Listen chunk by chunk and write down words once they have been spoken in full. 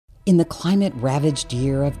In the climate-ravaged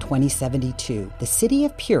year of 2072, the city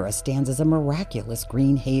of Pura stands as a miraculous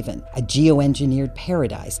green haven, a geoengineered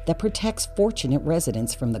paradise that protects fortunate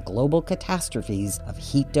residents from the global catastrophes of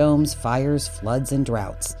heat domes, fires, floods, and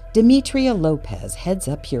droughts. Demetria Lopez heads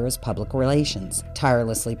up Pura's public relations,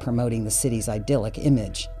 tirelessly promoting the city's idyllic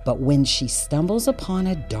image. But when she stumbles upon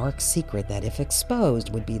a dark secret that, if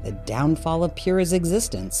exposed, would be the downfall of Pura's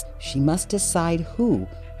existence, she must decide who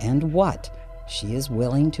and what she is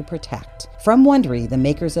willing to protect. From Wondery, the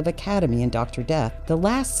makers of Academy and Dr. Death, The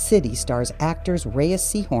Last City stars actors Reyes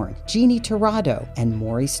Sehorn, Jeannie Torrado, and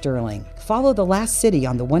Maury Sterling. Follow The Last City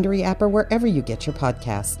on the Wondery app or wherever you get your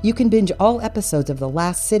podcasts. You can binge all episodes of The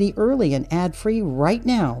Last City early and ad-free right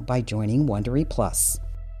now by joining Wondery Plus.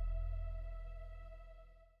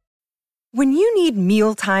 When you need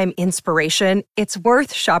mealtime inspiration, it's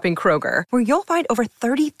worth shopping Kroger, where you'll find over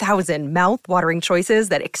 30,000 mouth-watering choices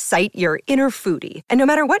that excite your inner foodie. And no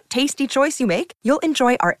matter what tasty choice you make, you'll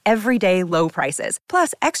enjoy our everyday low prices,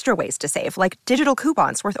 plus extra ways to save, like digital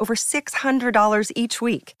coupons worth over $600 each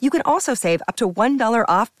week. You can also save up to $1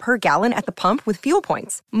 off per gallon at the pump with fuel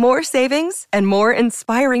points. More savings and more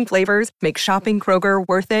inspiring flavors make shopping Kroger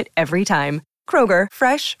worth it every time. Kroger,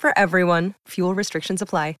 fresh for everyone. Fuel restrictions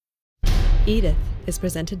apply. Edith is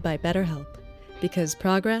presented by BetterHelp, because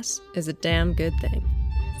progress is a damn good thing.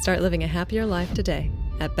 Start living a happier life today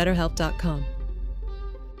at BetterHelp.com.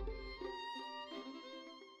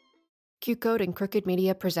 QCode and Crooked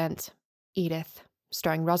Media present Edith,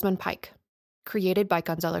 starring Rosamund Pike, created by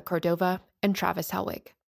Gonzalo Cordova and Travis Helwig.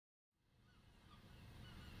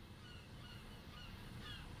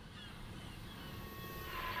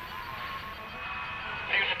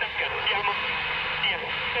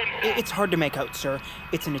 It's hard to make out, sir.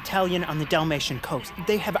 It's an Italian on the Dalmatian coast.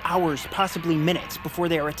 They have hours, possibly minutes, before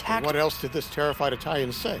they are attacked. What else did this terrified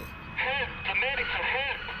Italian say? Help! The medics are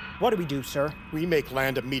help! What do we do, sir? We make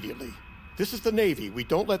land immediately. This is the Navy. We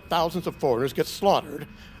don't let thousands of foreigners get slaughtered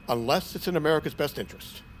unless it's in America's best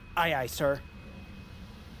interest. Aye, aye, sir.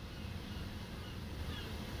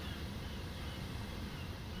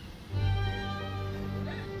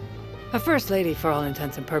 A first lady, for all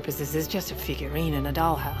intents and purposes, is just a figurine in a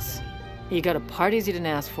dollhouse. You go to parties you didn't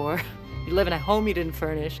ask for. You live in a home you didn't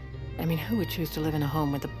furnish. I mean, who would choose to live in a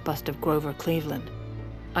home with the bust of Grover Cleveland?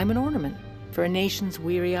 I'm an ornament for a nation's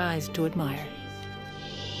weary eyes to admire.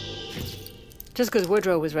 Just because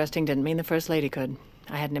Woodrow was resting didn't mean the first lady could.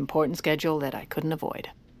 I had an important schedule that I couldn't avoid.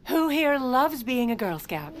 Who here loves being a Girl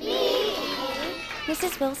Scout?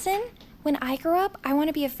 Mrs. Wilson, when I grow up, I want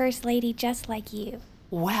to be a first lady just like you.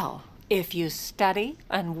 Well, if you study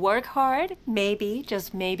and work hard, maybe,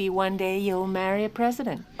 just maybe one day you'll marry a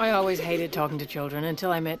president. I always hated talking to children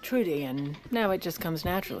until I met Trudy, and now it just comes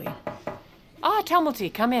naturally. Ah,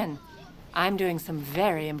 Tumulty, come in. I'm doing some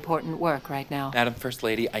very important work right now. Madam First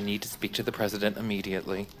Lady, I need to speak to the president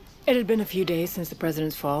immediately. It had been a few days since the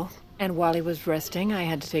president's fall, and while he was resting, I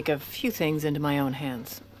had to take a few things into my own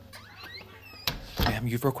hands. Ma'am,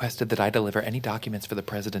 you've requested that I deliver any documents for the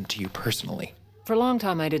president to you personally. For a long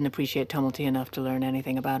time, I didn't appreciate Tumulty enough to learn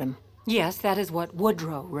anything about him. Yes, that is what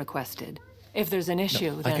Woodrow requested. If there's an issue,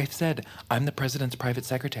 no, then... Like I've said, I'm the president's private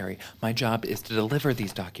secretary. My job is to deliver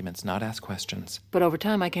these documents, not ask questions. But over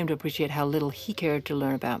time, I came to appreciate how little he cared to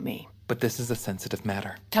learn about me. But this is a sensitive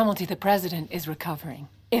matter. Tumulty, the president, is recovering.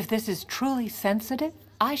 If this is truly sensitive,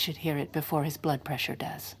 I should hear it before his blood pressure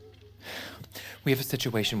does. We have a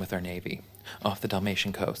situation with our Navy off the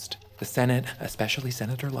Dalmatian coast. The Senate, especially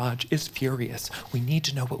Senator Lodge, is furious. We need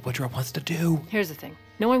to know what Woodrow wants to do. Here's the thing.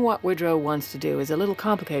 Knowing what Woodrow wants to do is a little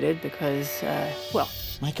complicated because, well...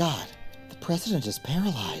 My God, the president is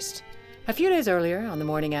paralyzed. A few days earlier, on the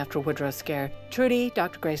morning after Woodrow's scare, Trudy,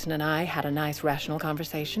 Dr. Grayson, and I had a nice, rational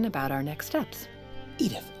conversation about our next steps.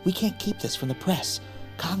 Edith, we can't keep this from the press,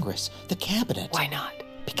 Congress, the cabinet. Why not?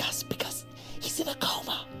 Because he's in a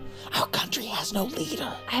coma. Our country has no leader.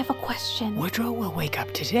 I have a question. Woodrow will wake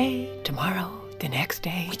up today, tomorrow, the next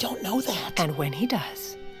day. We don't know that. And when he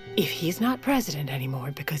does, if he's not president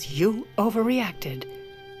anymore because you overreacted,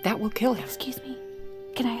 that will kill him. Excuse me.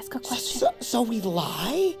 Can I ask a question? So we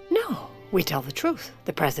lie? No, we tell the truth.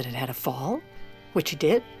 The president had a fall, which he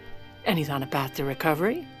did, and he's on a path to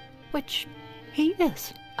recovery, which he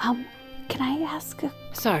is. Can I ask a...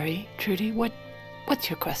 Sorry, Trudy, what's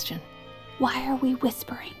your question? Why are we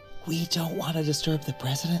whispering? We don't want to disturb the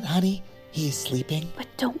president, honey. He is sleeping. But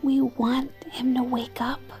don't we want him to wake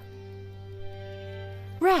up?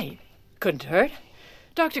 Right. Couldn't hurt.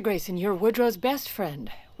 Dr. Grayson, you're Woodrow's best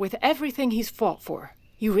friend. With everything he's fought for,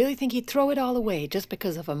 you really think he'd throw it all away just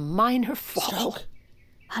because of a minor fall? Stroke?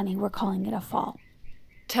 Honey, we're calling it a fall.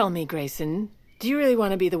 Tell me, Grayson, Do you really want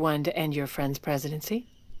to be the one to end your friend's presidency?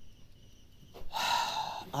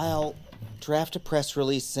 I'll draft a press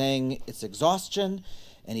release saying it's exhaustion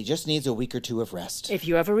and he just needs a week or two of rest. If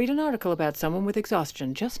you ever read an article about someone with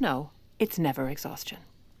exhaustion, just know it's never exhaustion.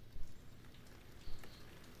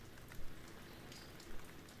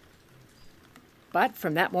 But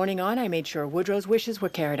from that morning on, I made sure Woodrow's wishes were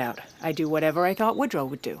carried out. I'd do whatever I thought Woodrow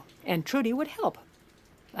would do. And Trudy would help.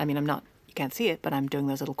 I mean, you can't see it, but I'm doing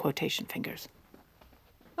those little quotation fingers.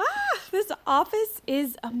 This office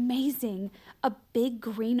is amazing. A big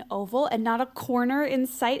green oval and not a corner in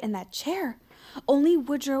sight, and that chair. Only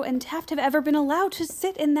Woodrow and Taft have ever been allowed to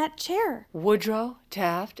sit in that chair. Woodrow,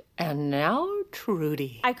 Taft, and now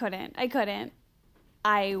Trudy. I couldn't.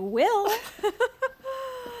 I will.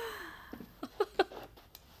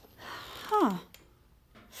 Huh.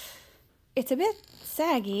 It's a bit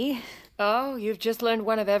saggy. Oh, you've just learned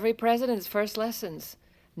one of every president's first lessons.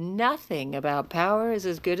 Nothing about power is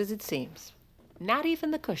as good as it seems. Not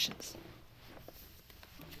even the cushions.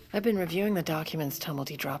 I've been reviewing the documents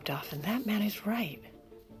Tumblety dropped off, and that man is right.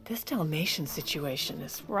 This Dalmatian situation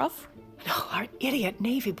is rough. No, our idiot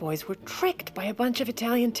Navy boys were tricked by a bunch of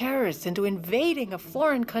Italian terrorists into invading a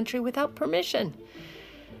foreign country without permission.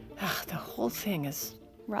 The whole thing is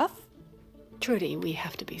rough. Trudy, we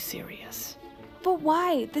have to be serious. But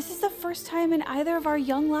why? This is the first time in either of our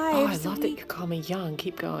young lives. Oh, I love that you call me young.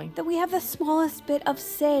 Keep going. That we have the smallest bit of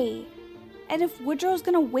say. And if Woodrow's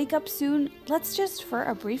gonna wake up soon, let's just, for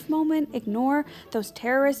a brief moment, ignore those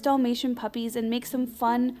terrorist Dalmatian puppies and make some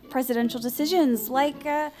fun presidential decisions, like,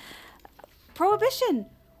 prohibition.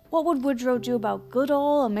 What would Woodrow do about good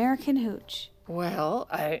old American hooch? Well,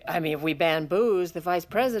 I mean, if we ban booze, the vice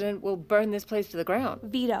president will burn this place to the ground.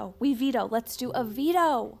 Veto. We veto. Let's do a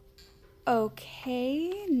veto.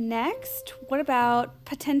 Okay, next. What about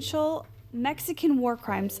potential Mexican war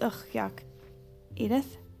crimes? Ugh, yuck.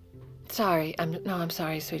 Edith? Sorry. I'm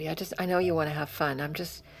sorry, sweetie. I know you want to have fun.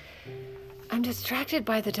 I'm distracted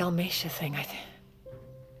by the Dalmatia thing.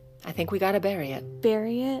 I think we gotta bury it.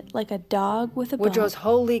 Bury it like a dog with a bone. Woodrow's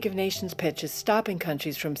whole League of Nations pitch is stopping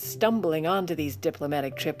countries from stumbling onto these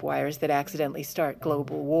diplomatic tripwires that accidentally start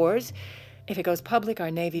global wars. If it goes public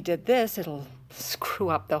our Navy did this, it'll screw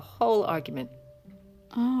up the whole argument.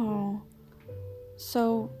 Oh.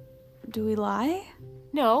 So, do we lie?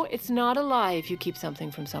 No, it's not a lie if you keep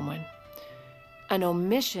something from someone. An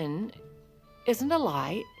omission isn't a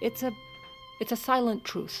lie, it's a silent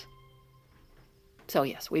truth. So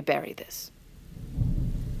yes, we bury this.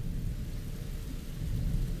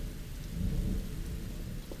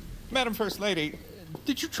 Madam First Lady,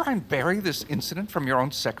 did you try and bury this incident from your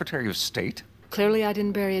own Secretary of State? Clearly I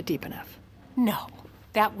didn't bury it deep enough. No,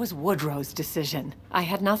 that was Woodrow's decision. I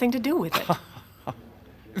had nothing to do with it.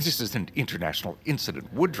 This is an international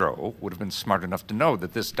incident. Woodrow would have been smart enough to know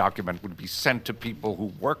that this document would be sent to people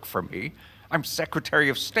who work for me. I'm Secretary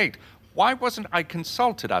of State. Why wasn't I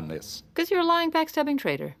consulted on this? Because you're a lying, backstabbing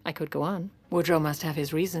traitor. I could go on. Woodrow must have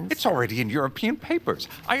his reasons. It's already in European papers.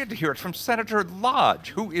 I had to hear it from Senator Lodge,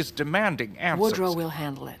 who is demanding answers. Woodrow will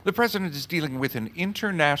handle it. The president is dealing with an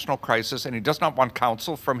international crisis, and he does not want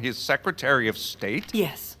counsel from his Secretary of State?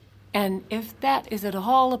 Yes. And if that is at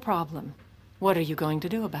all a problem, what are you going to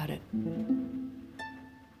do about it?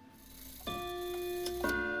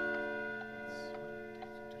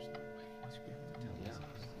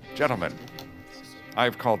 Gentlemen,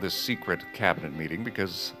 I've called this secret cabinet meeting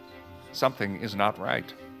because something is not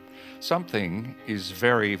right. Something is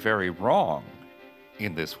very, very wrong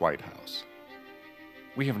in this White House.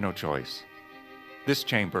 We have no choice. This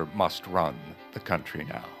chamber must run the country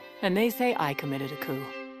now. And they say I committed a coup.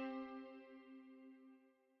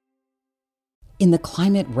 In the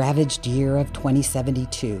climate-ravaged year of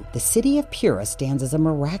 2072, the city of Pura stands as a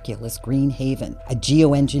miraculous green haven, a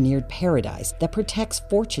geoengineered paradise that protects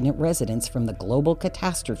fortunate residents from the global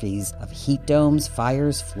catastrophes of heat domes,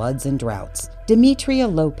 fires, floods, and droughts. Demetria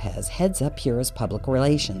Lopez heads up Pura's public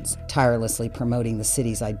relations, tirelessly promoting the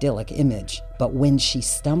city's idyllic image. But when she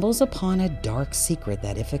stumbles upon a dark secret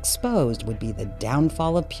that, if exposed, would be the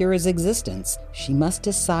downfall of Pura's existence, she must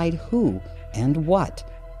decide who and what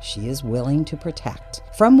she is willing to protect.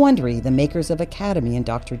 From Wondery, the makers of Academy and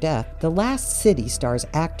Dr. Death, The Last City stars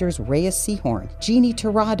actors Reyes Sehorn, Jeannie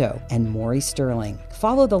Torrado, and Maury Sterling.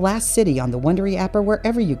 Follow The Last City on the Wondery app or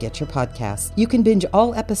wherever you get your podcasts. You can binge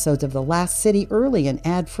all episodes of The Last City early and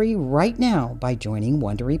ad-free right now by joining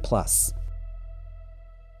Wondery Plus.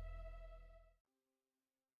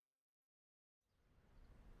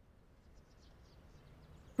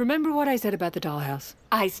 Remember what I said about the dollhouse?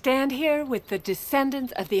 I stand here with the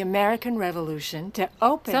descendants of the American Revolution to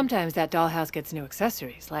open. Sometimes that dollhouse gets new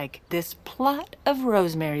accessories, like this plot of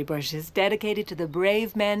rosemary bushes dedicated to the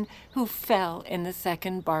brave men who fell in the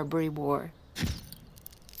Second Barbary War.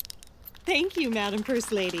 Thank you, Madam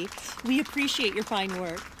First Lady. We appreciate your fine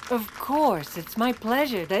work. Of course, it's my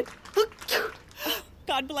pleasure that...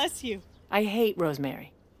 God bless you. I hate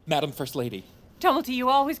rosemary. Madam First Lady. Tumulty, you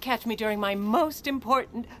always catch me during my most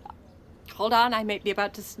important... Hold on, I may be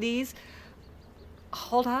about to sneeze.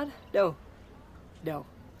 Hold on. No,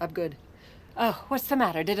 I'm good. Oh, what's the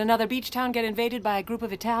matter? Did another beach town get invaded by a group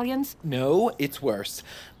of Italians? No, it's worse.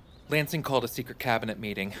 Lansing called a secret cabinet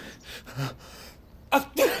meeting.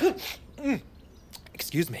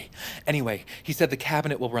 Excuse me. Anyway, he said the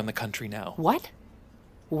cabinet will run the country now. What?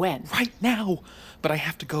 When? Right now! But I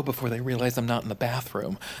have to go before they realize I'm not in the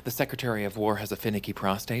bathroom. The Secretary of War has a finicky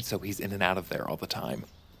prostate, so he's in and out of there all the time.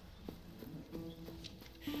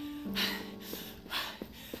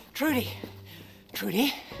 Trudy,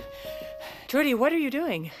 what are you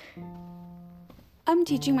doing? I'm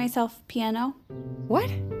teaching myself piano. What?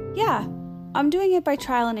 Yeah, I'm doing it by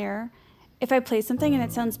trial and error. If I play something and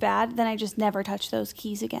it sounds bad, then I just never touch those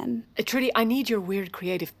keys again. Trudy, I need your weird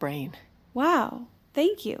creative brain. Wow,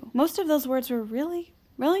 thank you. Most of those words were really,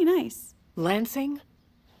 really nice. Lansing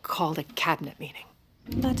called a cabinet meeting.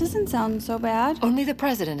 That doesn't sound so bad. Only the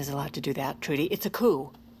president is allowed to do that, Trudy. It's a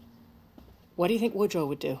coup. What do you think Woodrow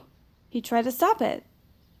would do? He'd try to stop it.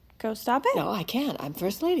 Go stop it? No, I can't. I'm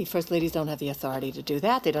First Lady. First Ladies don't have the authority to do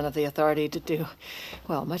that. They don't have the authority to do,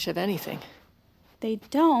 well, much of anything. They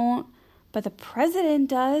don't, but the president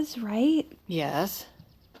does, right? Yes.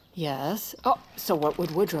 Oh, so what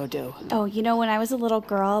would Woodrow do? Oh, you know, when I was a little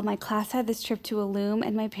girl, my class had this trip to a loom,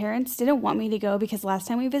 and my parents didn't want me to go because last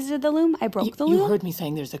time we visited the loom, I broke the loom. You heard me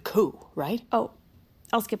saying there's a coup, right? Oh,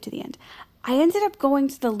 I'll skip to the end. I ended up going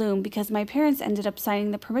to the loom because my parents ended up signing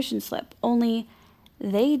the permission slip, only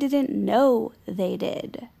they didn't know they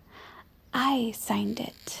did. I signed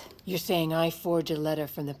it. You're saying I forged a letter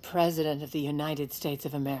from the President of the United States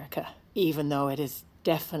of America, even though it is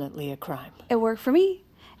definitely a crime. It worked for me.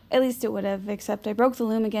 At least it would have, except I broke the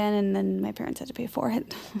loom again, and then my parents had to pay for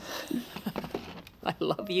it. I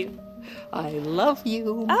love you. I love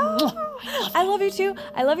you. Oh, I love you too.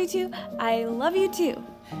 I love you too. I love you too.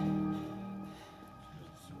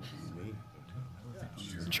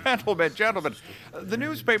 Gentlemen, the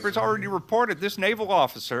newspaper's already reported this naval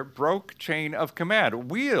officer broke chain of command.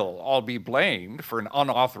 We'll all be blamed for an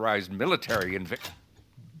unauthorized military invasion.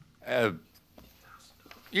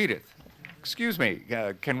 Edith, excuse me,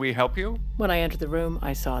 can we help you? When I entered the room,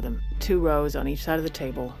 I saw them. 2 rows on each side of the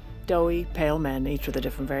table. Doughy, pale men, each with a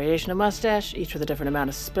different variation of mustache, each with a different amount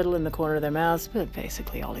of spittle in the corner of their mouths, but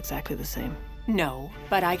basically all exactly the same. No,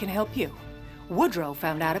 but I can help you. Woodrow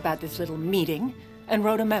found out about this little meeting and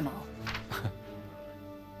wrote a memo.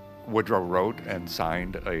 Woodrow wrote and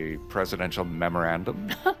signed a presidential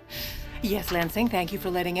memorandum? Yes, Lansing, thank you for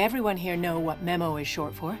letting everyone here know what memo is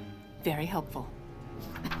short for. Very helpful.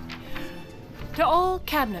 To all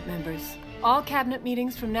cabinet members, all cabinet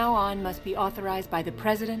meetings from now on must be authorized by the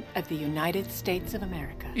President of the United States of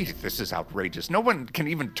America. Edith, this is outrageous. No one can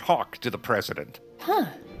even talk to the president. Huh.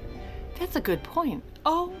 That's a good point.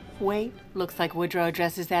 Oh, wait. Looks like Woodrow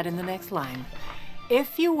addresses that in the next line.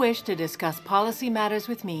 If you wish to discuss policy matters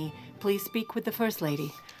with me, please speak with the First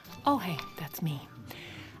Lady. Oh, hey, that's me.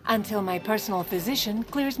 Until my personal physician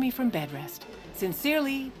clears me from bed rest.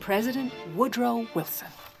 Sincerely, President Woodrow Wilson.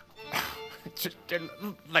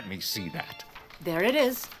 Let me see that. There it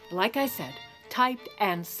is, like I said, typed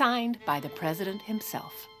and signed by the President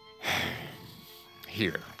himself.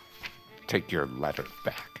 Here, take your letter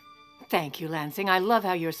back. Thank you, Lansing. I love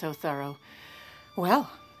how you're so thorough. Well,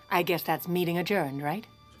 I guess that's meeting adjourned, right?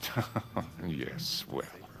 Yes, well.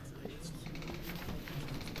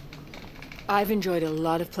 I've enjoyed a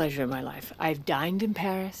lot of pleasure in my life. I've dined in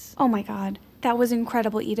Paris. Oh my God. That was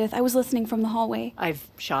incredible, Edith. I was listening from the hallway. I've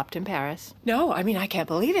shopped in Paris. No, I mean, I can't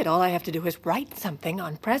believe it. All I have to do is write something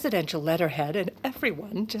on presidential letterhead, and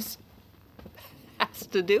everyone just has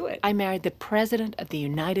to do it. I married the President of the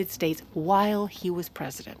United States while he was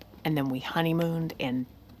president. And then we honeymooned in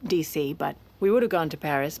D.C., but we would have gone to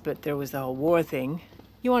Paris, but there was the whole war thing.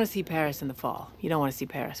 You want to see Paris in the fall. You don't want to see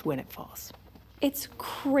Paris when it falls. It's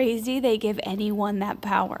crazy they give anyone that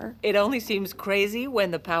power. It only seems crazy when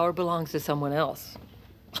the power belongs to someone else.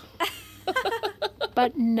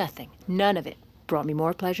 But none of it brought me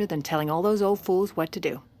more pleasure than telling all those old fools what to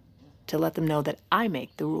do. To let them know that I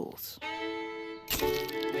make the rules.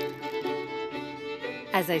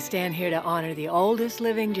 As I stand here to honor the oldest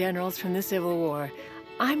living generals from the Civil War,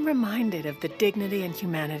 I'm reminded of the dignity and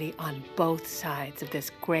humanity on both sides of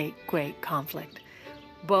this great, great conflict.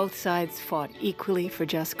 Both sides fought equally for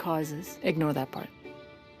just causes. Ignore that part.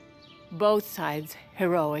 Both sides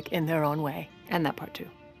heroic in their own way, and that part too.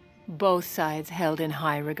 Both sides held in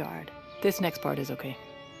high regard. This next part is okay.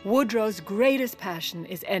 Woodrow's greatest passion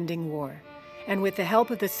is ending war. And with the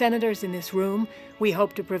help of the senators in this room, we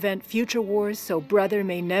hope to prevent future wars so brother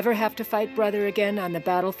may never have to fight brother again on the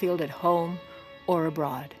battlefield at home or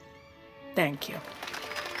abroad. Thank you.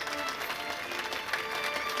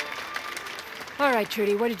 All right,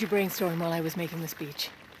 Trudy, what did you brainstorm while I was making the speech?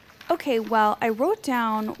 Okay, well, I wrote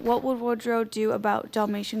down what would Woodrow do about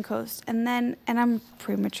Dalmatian Coast, and then, and I'm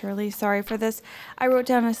prematurely sorry for this, I wrote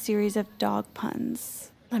down a series of dog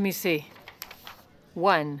puns. Let me see.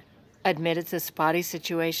 1, admit it's a spotty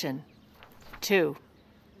situation. 2,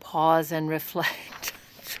 pause and reflect.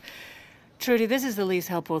 Trudy, this is the least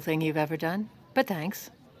helpful thing you've ever done, but thanks.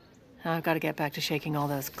 Now I've got to get back to shaking all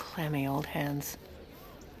those clammy old hands.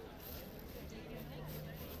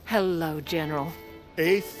 Hello, General.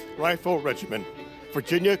 8th Rifle Regiment,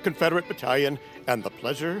 Virginia Confederate Battalion, and the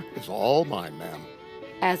pleasure is all mine, ma'am.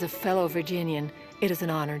 As a fellow Virginian, it is an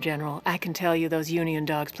honor, General. I can tell you those Union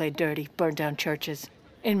dogs played dirty, burned down churches.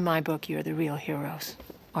 In my book, you're the real heroes.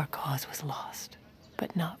 Our cause was lost,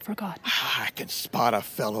 but not forgotten. I can spot a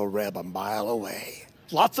fellow Reb a mile away.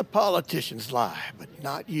 Lots of politicians lie, but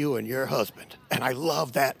not you and your husband. And I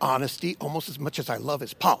love that honesty almost as much as I love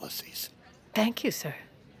his policies. Thank you, sir.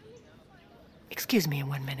 Excuse me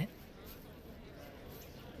 1 minute.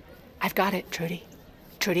 I've got it, Trudy.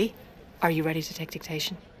 Trudy, are you ready to take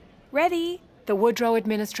dictation? Ready. The Woodrow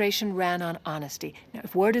administration ran on honesty. Now,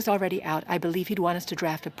 if word is already out, I believe he'd want us to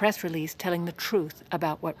draft a press release telling the truth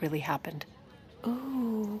about what really happened.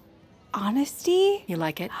 Ooh, honesty? You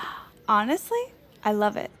like it? Honestly, I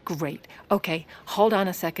love it. Great. Okay, hold on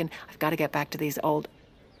a second. I've got to get back to these old...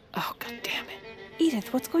 Oh, God damn it.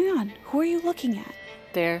 Edith, what's going on? Who are you looking at?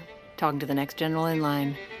 There, talking to the next general in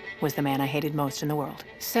line, was the man I hated most in the world.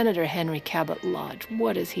 Senator Henry Cabot Lodge.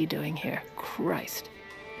 What is he doing here? Christ.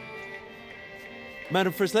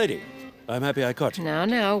 Madam First Lady, I'm happy I caught you.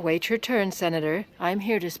 Now, wait your turn, Senator. I'm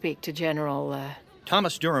here to speak to General,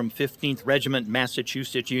 Thomas Durham, 15th Regiment,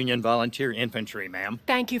 Massachusetts Union Volunteer Infantry, ma'am.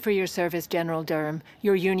 Thank you for your service, General Durham.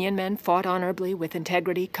 Your Union men fought honorably with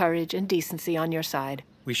integrity, courage, and decency on your side.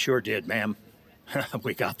 We sure did, ma'am.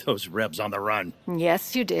 We got those Rebs on the run.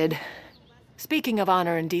 Yes, you did. Speaking of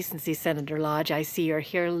honor and decency, Senator Lodge, I see you're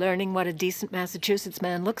here learning what a decent Massachusetts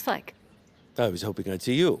man looks like. I was hoping I'd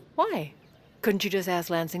see you. Why? Couldn't you just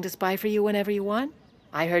ask Lansing to spy for you whenever you want?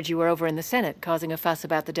 I heard you were over in the Senate causing a fuss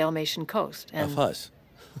about the Dalmatian coast, and... A fuss?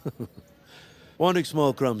 Wanting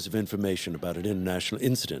small crumbs of information about an international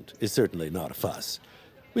incident is certainly not a fuss.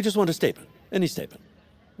 We just want a statement. Any statement.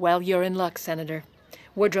 Well, you're in luck, Senator.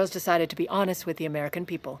 Woodrow's decided to be honest with the American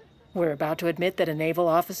people. We're about to admit that a naval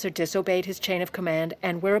officer disobeyed his chain of command,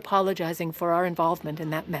 and we're apologizing for our involvement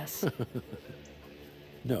in that mess.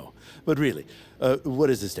 No, but really,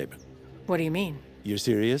 what is the statement? What do you mean? You're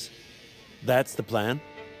serious? That's the plan?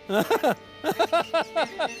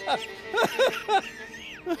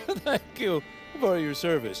 Thank you for your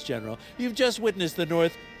service, General. You've just witnessed the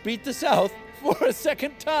North beat the South for a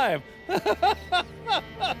second time.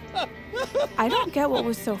 I don't get what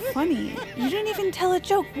was so funny. You didn't even tell a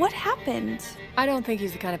joke. What happened? I don't think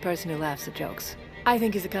he's the kind of person who laughs at jokes. I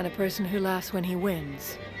think he's the kind of person who laughs when he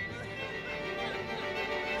wins.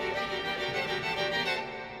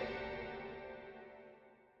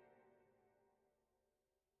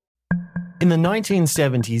 In the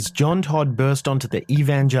 1970s, John Todd burst onto the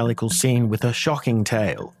evangelical scene with a shocking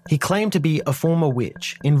tale. He claimed to be a former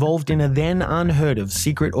witch, involved in a then unheard-of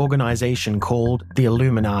secret organization called the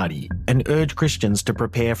Illuminati, and urged Christians to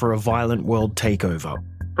prepare for a violent world takeover.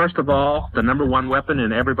 First of all, the number one weapon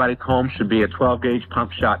in everybody's home should be a 12-gauge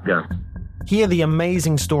pump shotgun. Hear the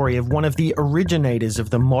amazing story of one of the originators of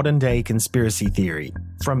the modern-day conspiracy theory.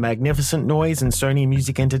 From Magnificent Noise and Sony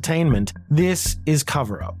Music Entertainment, this is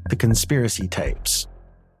Cover Up, the Conspiracy Tapes.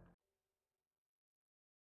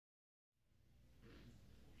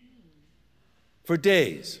 For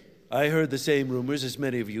days, I heard the same rumors as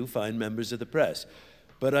many of you fine members of the press,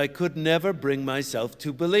 but I could never bring myself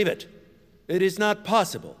to believe it. It is not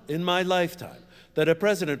possible in my lifetime that a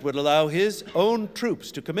president would allow his own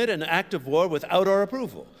troops to commit an act of war without our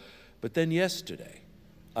approval. But then yesterday,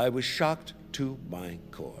 I was shocked to my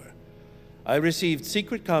core. I received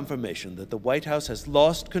secret confirmation that the White House has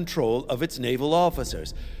lost control of its naval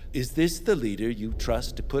officers. Is this the leader you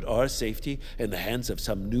trust to put our safety in the hands of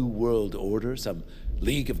some new world order, some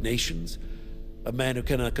League of Nations? A man who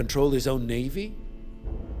cannot control his own navy?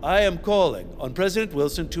 I am calling on President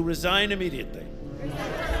Wilson to resign immediately.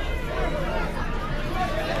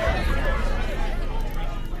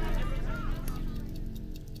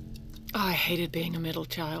 Oh, I hated being a middle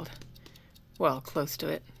child. Well, close to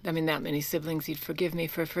it. I mean, that many siblings, you'd forgive me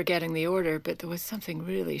for forgetting the order, but there was something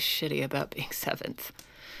really shitty about being seventh.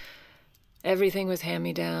 Everything was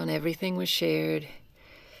hand-me-down, everything was shared.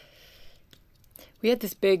 We had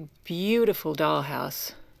this big, beautiful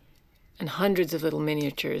dollhouse and hundreds of little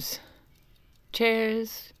miniatures.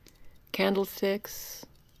 Chairs, candlesticks,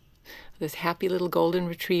 this happy little golden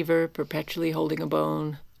retriever perpetually holding a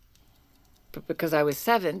bone. But because I was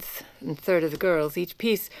seventh and third of the girls, each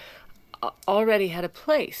piece already had a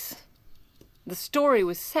place. The story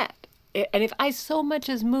was set. And if I so much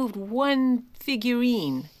as moved one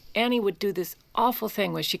figurine, Annie would do this awful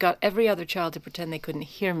thing where she got every other child to pretend they couldn't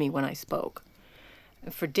hear me when I spoke.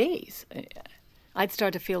 And for days, I'd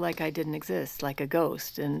start to feel like I didn't exist, like a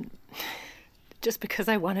ghost, and just because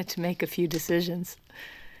I wanted to make a few decisions.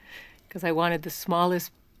 Because I wanted the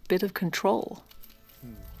smallest bit of control.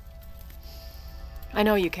 I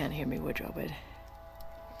know you can't hear me, Woodrow, but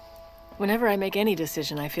whenever I make any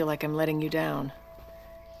decision, I feel like I'm letting you down.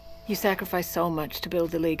 You sacrifice so much to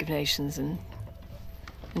build the League of Nations, and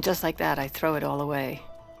just like that, I throw it all away.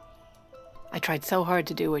 I tried so hard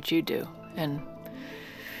to do what you do, and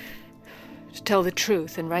to tell the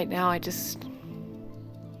truth, and right now I just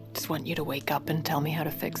want you to wake up and tell me how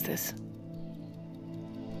to fix this.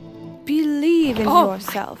 Believe in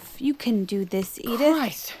yourself. You can do this, Edith.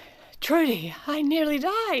 Christ. Trudy, I nearly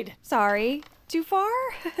died. Sorry. Too far?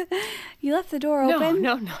 You left the door open?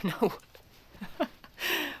 No.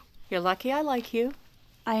 You're lucky I like you.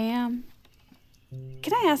 I am.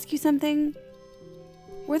 Can I ask you something?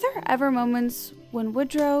 Were there ever moments when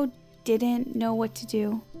Woodrow didn't know what to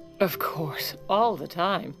do? Of course, all the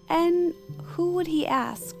time. And who would he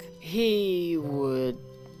ask? He would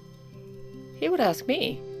ask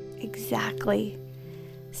me. Exactly.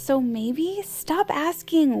 So maybe stop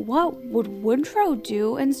asking what would Woodrow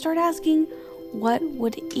do and start asking what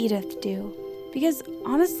would Edith do? Because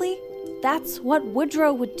honestly, that's what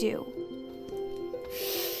Woodrow would do.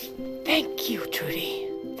 Thank you, Trudy.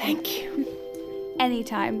 Thank you.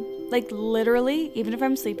 Anytime. Like literally, even if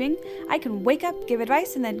I'm sleeping, I can wake up, give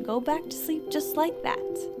advice, and then go back to sleep just like that.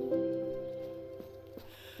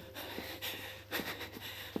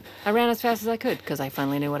 I ran as fast as I could because I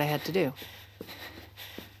finally knew what I had to do.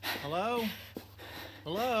 Hello?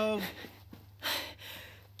 Hello?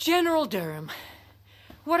 General Durham,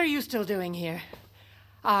 what are you still doing here?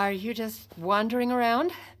 Are you just wandering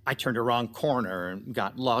around? I turned a wrong corner and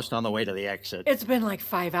got lost on the way to the exit. It's been like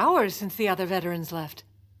 5 hours since the other veterans left.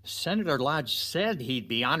 Senator Lodge said he'd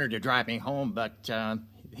be honored to drive me home, but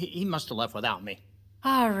he must have left without me.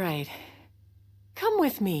 All right. Come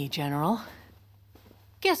with me, General.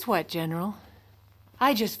 Guess what, General?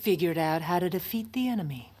 I just figured out how to defeat the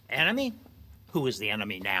enemy. Enemy? Who is the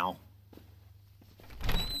enemy now?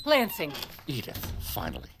 Lansing. Edith,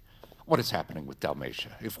 finally. What is happening with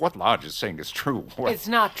Dalmatia? If what Lodge is saying is true, well... It's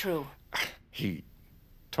not true. He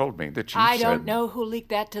told me that you I said... don't know who leaked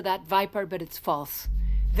that to that viper, but it's false.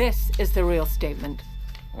 This is the real statement.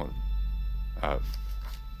 Well,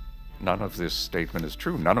 none of this statement is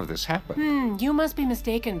true. None of this happened. You must be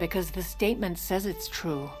mistaken because the statement says it's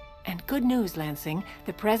true. And good news, Lansing.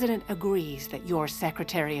 The president agrees that you're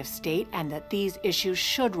Secretary of State and that these issues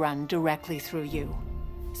should run directly through you.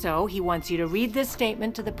 So he wants you to read this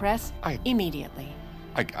statement to the press immediately.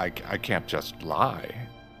 I can't just lie.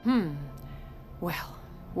 Well,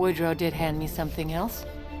 Woodrow did hand me something else.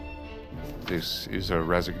 This is a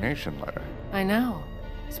resignation letter. I know.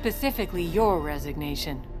 Specifically your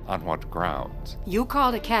resignation. On what grounds? You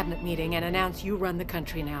called a cabinet meeting and announced you run the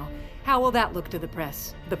country now. How will that look to the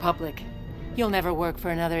press, the public? You'll never work for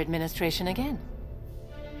another administration again.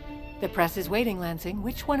 The press is waiting, Lansing.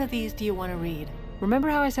 Which one of these do you want to read? Remember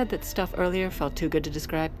how I said that stuff earlier felt too good to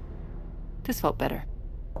describe? This felt better.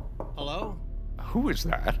 Hello? Who is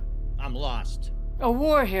that? I'm lost. A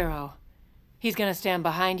war hero. He's gonna stand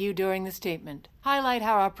behind you during the statement. Highlight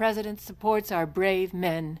how our president supports our brave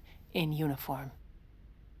men in uniform.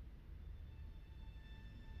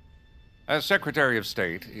 As Secretary of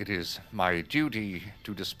State, it is my duty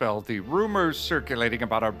to dispel the rumors circulating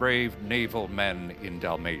about our brave naval men in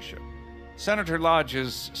Dalmatia. Senator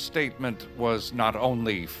Lodge's statement was not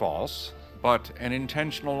only false, but an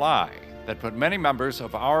intentional lie that put many members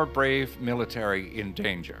of our brave military in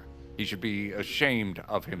danger. He should be ashamed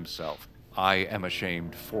of himself. I am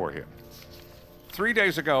ashamed for him. 3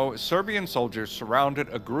 days ago, Serbian soldiers surrounded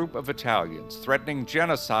a group of Italians, threatening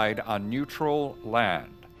genocide on neutral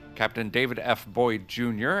land. Captain David F. Boyd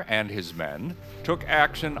Jr. and his men took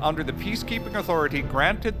action under the peacekeeping authority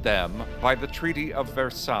granted them by the Treaty of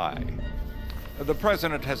Versailles. The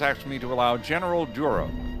President has asked me to allow General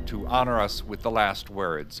Durham to honor us with the last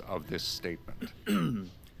words of this statement.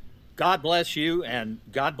 God bless you, and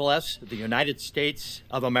God bless the United States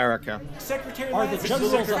of America. Secretary, Are the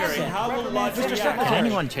generals Secretary, how will Mr. Secretary, can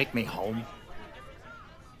anyone take me home?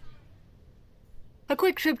 A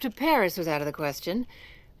quick trip to Paris was out of the question,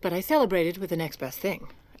 but I celebrated with the next best thing.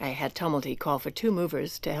 I had Tumulty call for 2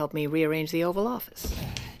 movers to help me rearrange the Oval Office.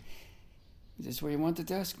 Is this where you want the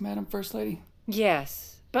desk, Madam First Lady?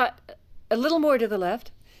 Yes, but a little more to the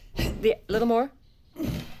left. A little more?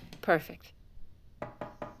 Perfect.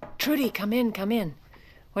 Trudy, come in, come in.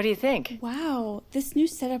 What do you think? Wow, this new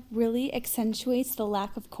setup really accentuates the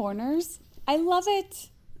lack of corners. I love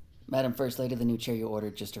it. Madam First Lady, the new chair you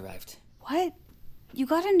ordered just arrived. What? You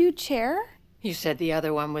got a new chair? You said the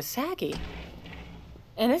other one was saggy.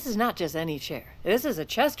 And this is not just any chair. This is a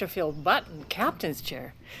Chesterfield button captain's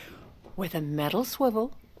chair with a metal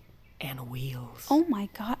swivel and wheels. Oh my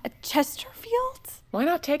God, a Chesterfield? Why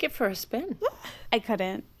not take it for a spin? I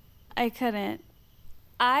couldn't.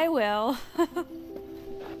 I will.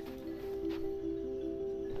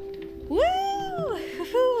 Woo!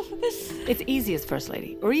 It's easy as First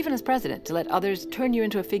Lady, or even as President, to let others turn you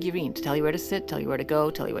into a figurine, to tell you where to sit, tell you where to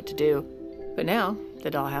go, tell you what to do. But now,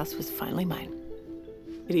 the dollhouse was finally mine.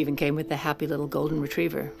 It even came with the happy little golden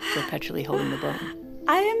retriever, perpetually holding the bone.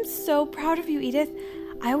 I am so proud of you, Edith.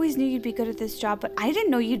 I always knew you'd be good at this job, but I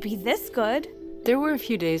didn't know you'd be this good. There were a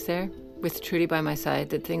few days there, with Trudy by my side,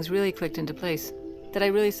 that things really clicked into place. That I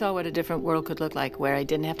really saw what a different world could look like, where I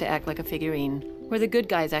didn't have to act like a figurine, where the good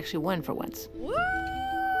guys actually won for once. Woo!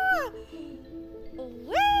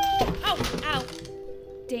 Woo! Ow! Ow!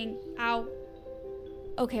 Dang! Ow!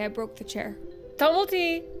 Okay, I broke the chair.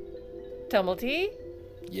 Tumulty! Tumulty?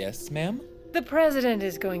 Yes, ma'am? The President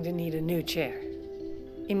is going to need a new chair.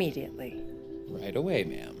 Immediately. Right away,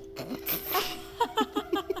 ma'am.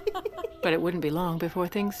 But it wouldn't be long before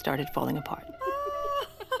things started falling apart.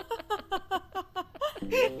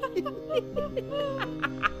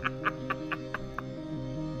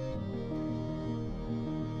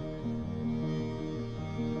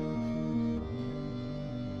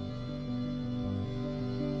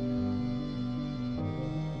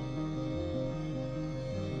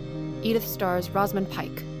 Edith stars Rosamund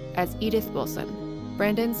Pike as Edith Wilson,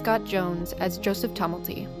 Brandon Scott Jones as Joseph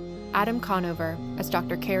Tumulty, Adam Conover as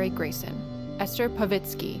Dr. Carrie Grayson, Esther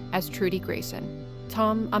Pavitsky as Trudy Grayson,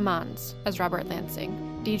 Tom Amans as Robert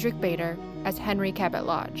Lansing, Diedrich Bader as Henry Cabot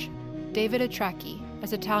Lodge, David Atraki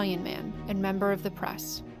as Italian man and member of the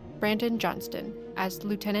press, Brandon Johnston as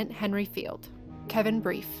Lieutenant Henry Field, Kevin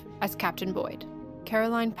Brief as Captain Boyd,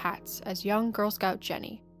 Caroline Patz as young Girl Scout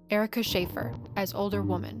Jenny, Erica Schaefer as older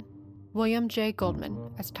woman, William J. Goldman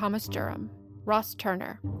as Thomas Durham, Ross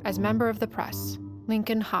Turner as member of the press,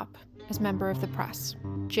 Lincoln Hopp as member of the press,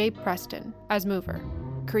 Jay Preston as mover.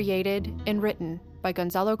 Created and written by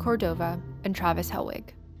Gonzalo Cordova and Travis Helwig.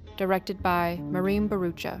 Directed by Maureen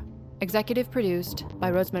Barucha. Executive produced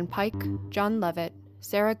by Rosamund Pike, John Levitt,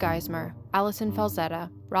 Sarah Geismer, Allison Falzetta,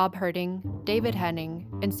 Rob Herding, David Henning,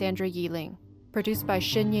 and Sandra Yiling. Produced by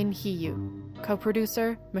Shinyin Hiyu.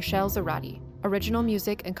 Co-producer Michelle Zarati. Original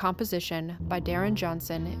music and composition by Darren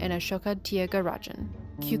Johnson and Ashoka Tyagarajan.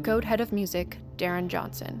 Q-Code Head of Music, Darren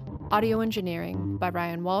Johnson. Audio engineering by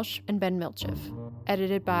Ryan Walsh and Ben Milchev.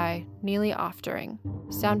 Edited by Neely Oftering.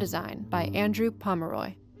 Sound design by Andrew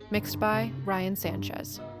Pomeroy. Mixed by Ryan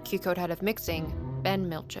Sanchez. Q-Code Head of Mixing, Ben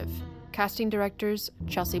Milchev. Casting directors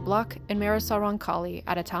Chelsea Block and Marisol Roncalli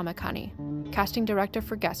at Atomic Honey. Casting director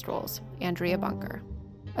for guest roles, Andrea Bunker.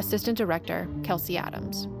 Assistant director, Kelsey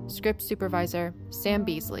Adams. Script supervisor, Sam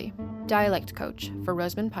Beasley. Dialect coach for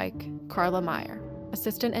Rosamund Pike, Carla Meyer.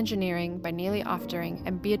 Assistant engineering by Neely Oftering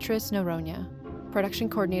and Beatrice Noronha. Production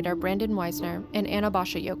coordinator, Brandon Weisner and Anna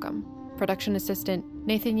Basha Yoakum. Production assistant,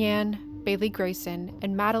 Nathan Yan, Bailey Grayson,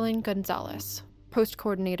 and Madeline Gonzalez. Post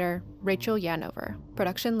coordinator, Rachel Yanover.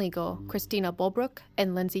 Production legal, Christina Bulbrook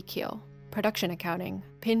and Lindsay Keel. Production accounting,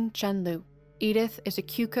 Pin Chun Lu. Edith is a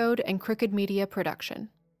Q-Code and Crooked Media production.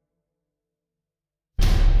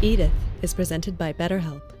 Edith is presented by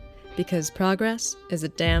BetterHelp, because progress is a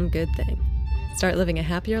damn good thing. Start living a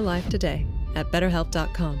happier life today at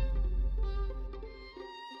BetterHelp.com.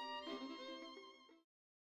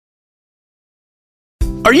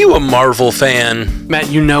 Are you a Marvel fan? Matt,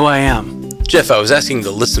 you know I am. Jeff, I was asking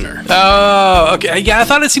the listener. Oh, okay. Yeah, I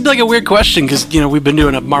thought it seemed like a weird question because, we've been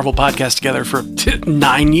doing a Marvel podcast together for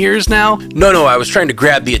 9 years now. No, I was trying to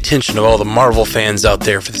grab the attention of all the Marvel fans out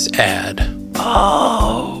there for this ad.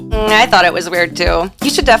 Oh. I thought it was weird too. You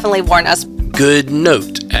should definitely warn us. Good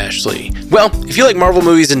note, Ashley. Well, if you like Marvel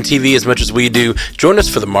movies and TV as much as we do, join us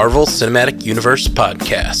for the Marvel Cinematic Universe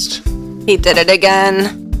podcast. He did it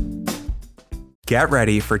again. Get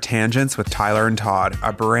ready for Tangents with Tyler and Todd,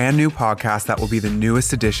 a brand new podcast that will be the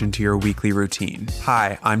newest addition to your weekly routine.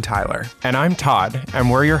 Hi, I'm Tyler. And I'm Todd,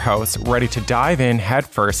 and we're your hosts, ready to dive in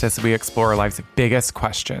headfirst as we explore life's biggest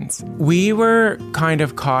questions. We were kind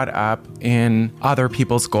of caught up in other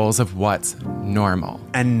people's goals of what's normal.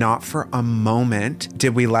 And not for a moment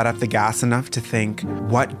did we let up the gas enough to think,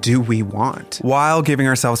 what do we want? While giving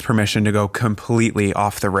ourselves permission to go completely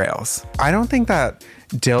off the rails. I don't think that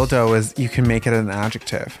dildo is, you can make it an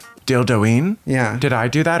adjective. Dildoing? Yeah. Did I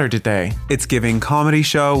do that or did they? It's giving comedy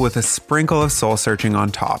show with a sprinkle of soul searching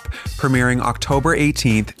on top. Premiering October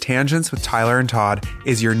 18th, Tangents with Tyler and Todd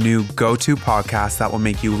is your new go-to podcast that will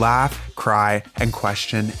make you laugh, cry, and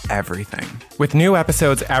question everything. With new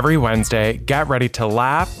episodes every Wednesday, get ready to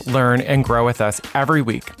laugh, learn, and grow with us every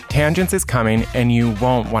week. Tangents is coming, and you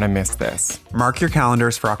won't want to miss this. Mark your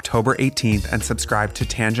calendars for October 18th and subscribe to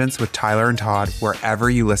Tangents with Tyler and Todd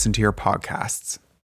wherever you listen to your podcasts.